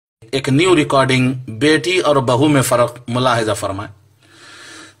एक new recording बेटी और बहू में फर्क मुलाहिजा फरमाए।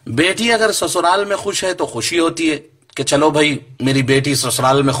 बेटी अगर ससुराल में खुश है तो खुशी होती है कि चलो भाई मेरी बेटी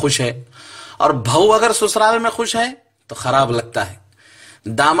ससुराल में खुश है, और बहू अगर ससुराल में खुश है तो खराब लगता है।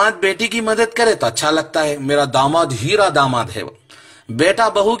 दामाद बेटी की मदद करे तो अच्छा लगता है, मेरा दामाद हीरा दामाद है वो। बेटा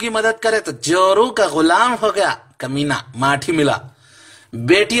बहू की मदद करे तो जोरू का गुलाम हो गया, कमीना माठी मिला।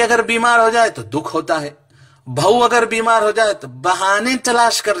 बेटी अगर बीमार हो जाए तो दुख होता है, बहू अगर बीमार हो जाए तो बहाने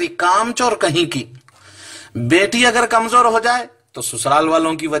तलाश कर रही, कामचोर कहीं की। बेटी अगर कमजोर हो जाए तो ससुराल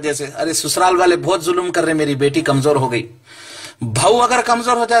वालों की वजह से, अरे ससुराल वाले बहुत जुल्म कर रहे, मेरी बेटी कमजोर हो गई। बहू अगर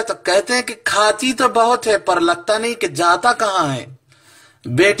कमजोर हो जाए तो कहते हैं कि खाती तो बहुत है पर लगता नहीं कि जाता कहां है।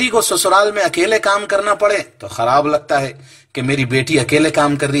 बेटी को ससुराल में अकेले काम करना पड़े तो खराब लगता है कि मेरी बेटी अकेले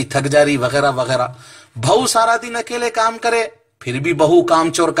काम कर रही, थक जा रही, वगैरह वगैरह। बहू सारा दिन अकेले काम करे फिर भी बहू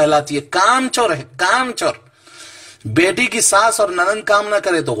कामचोर कहलाती है, कामचोर है, कामचोर। बेटी की सास और ननद काम ना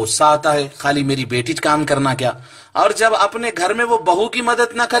करे तो गुस्सा आता है, खाली मेरी बेटी काम करना क्या। और जब अपने घर में वो बहू की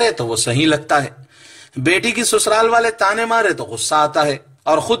मदद ना करे तो वो सही लगता है। बेटी की ससुराल वाले ताने मारे तो गुस्सा आता है,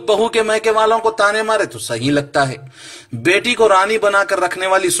 और खुद बहू के मैके वालों को ताने मारे तो सही लगता है। बेटी को रानी बनाकर रखने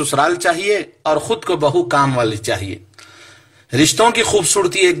वाली ससुराल चाहिए और खुद को बहू काम वाली चाहिए। रिश्तों की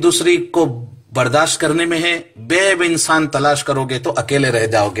खूबसूरती एक दूसरे को बर्दाश्त करने में है। बेब इंसान तलाश करोगे तो अकेले रह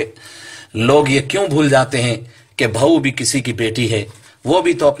जाओगे। लोग ये क्यों भूल जाते हैं कि बहू भी किसी की बेटी है, वो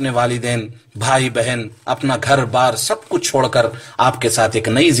भी तो अपने वालिदैन, भाई बहन, अपना घर बार सब कुछ छोड़कर आपके साथ एक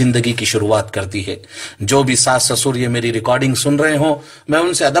नई जिंदगी की शुरुआत करती है। जो भी सास ससुर ये मेरी रिकॉर्डिंग सुन रहे हो, मैं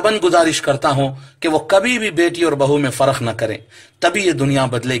उनसे अदबन गुजारिश करता हूं कि वो कभी भी बेटी और बहू में फर्क न करें, तभी ये दुनिया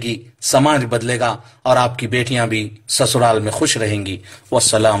बदलेगी, समाज बदलेगा और आपकी बेटियां भी ससुराल में खुश रहेंगी।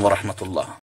 वस्सलाम व रहमतुल्लाह।